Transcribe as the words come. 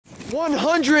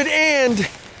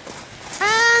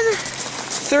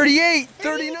138,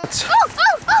 39. Oh!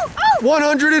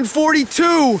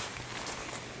 142.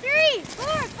 3, 4,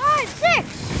 5,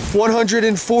 6.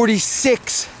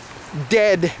 146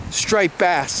 dead striped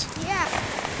bass. Yeah.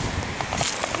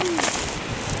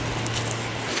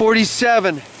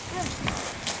 47.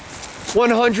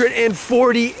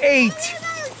 148.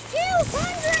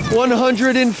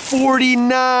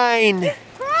 149.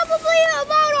 Probably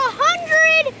about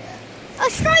 100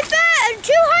 striped bass,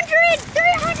 200,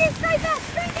 300 striped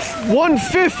bass.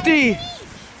 150.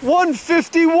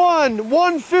 151.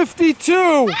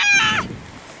 152.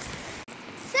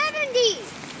 70.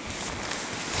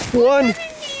 1. 171,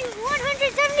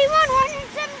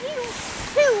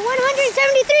 172,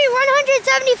 173,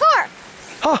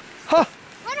 174.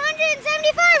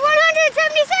 175,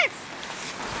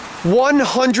 176.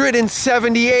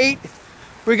 178.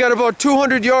 We got about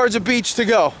 200 yards of beach to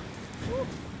go.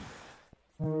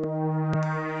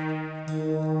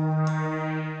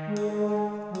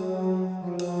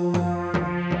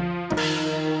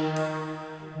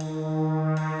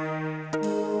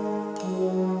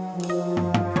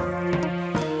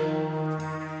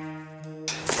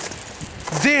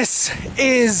 This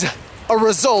is a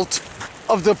result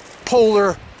of the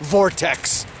polar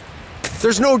vortex.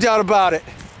 There's no doubt about it.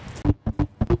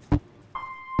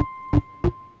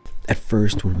 At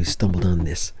first, when we stumbled on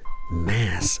this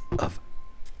mass of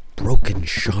broken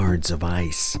shards of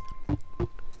ice,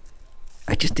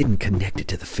 I just didn't connect it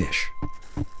to the fish.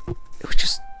 It was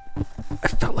just, I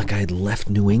felt like I had left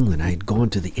New England. I had gone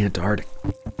to the Antarctic.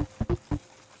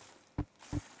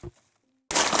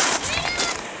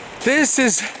 This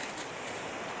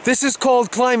is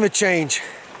called climate change.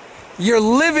 You're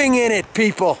living in it,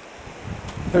 people.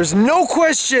 There's no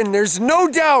question, there's no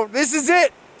doubt. This is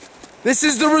it. This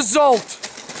is the result.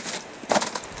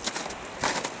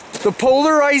 The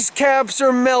polar ice caps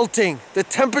are melting. The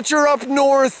temperature up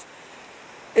north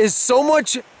is so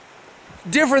much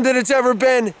different than it's ever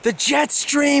been. The jet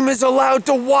stream is allowed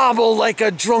to wobble like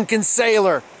a drunken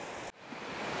sailor.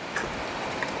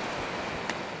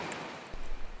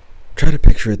 Try to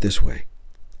picture it this way.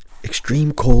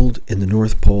 Extreme cold in the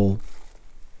North Pole,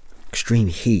 extreme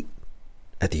heat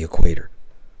at the equator.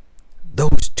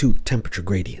 Those two temperature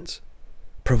gradients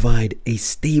provide a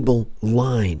stable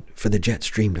line for the jet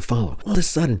stream to follow. All of a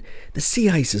sudden, the sea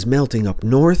ice is melting up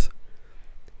north.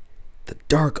 The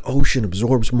dark ocean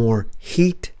absorbs more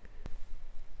heat.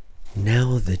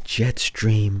 Now the jet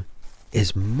stream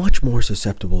is much more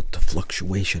susceptible to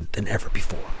fluctuation than ever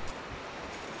before.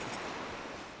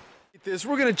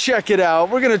 We're gonna check it out.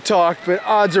 We're gonna talk, but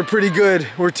odds are pretty good.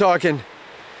 We're talking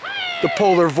the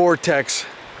polar vortex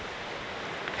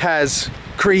has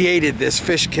created this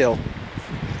fish kill.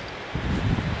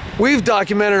 We've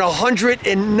documented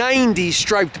 190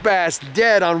 striped bass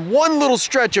dead on one little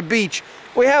stretch of beach.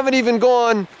 We haven't even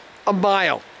gone a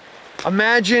mile.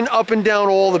 Imagine up and down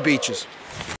all the beaches.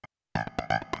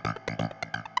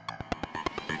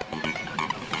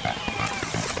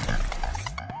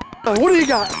 What do you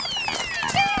got?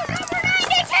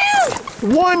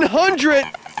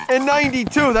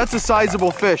 192. That's a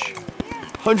sizable fish.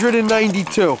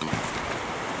 192.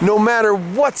 No matter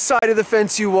what side of the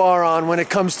fence you are on when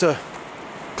it comes to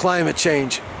climate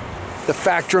change, the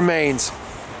fact remains.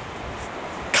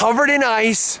 Covered in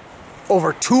ice,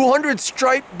 over 200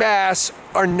 striped bass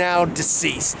are now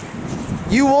deceased.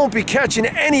 You won't be catching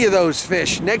any of those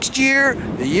fish next year,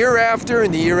 the year after,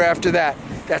 and the year after that.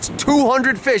 That's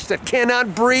 200 fish that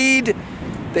cannot breed,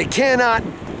 they cannot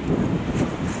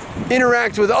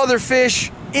interact with other fish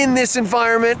in this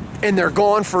environment, and they're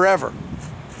gone forever.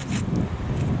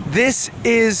 This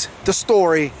is the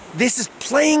story. This is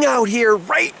playing out here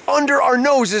right under our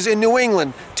noses in New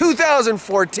England.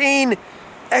 2014,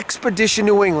 Expedition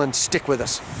New England. Stick with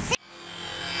us.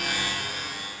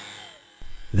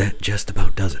 That just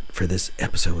about does it for this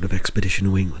episode of Expedition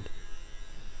New England.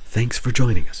 Thanks for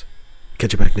joining us.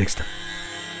 Catch you back next time.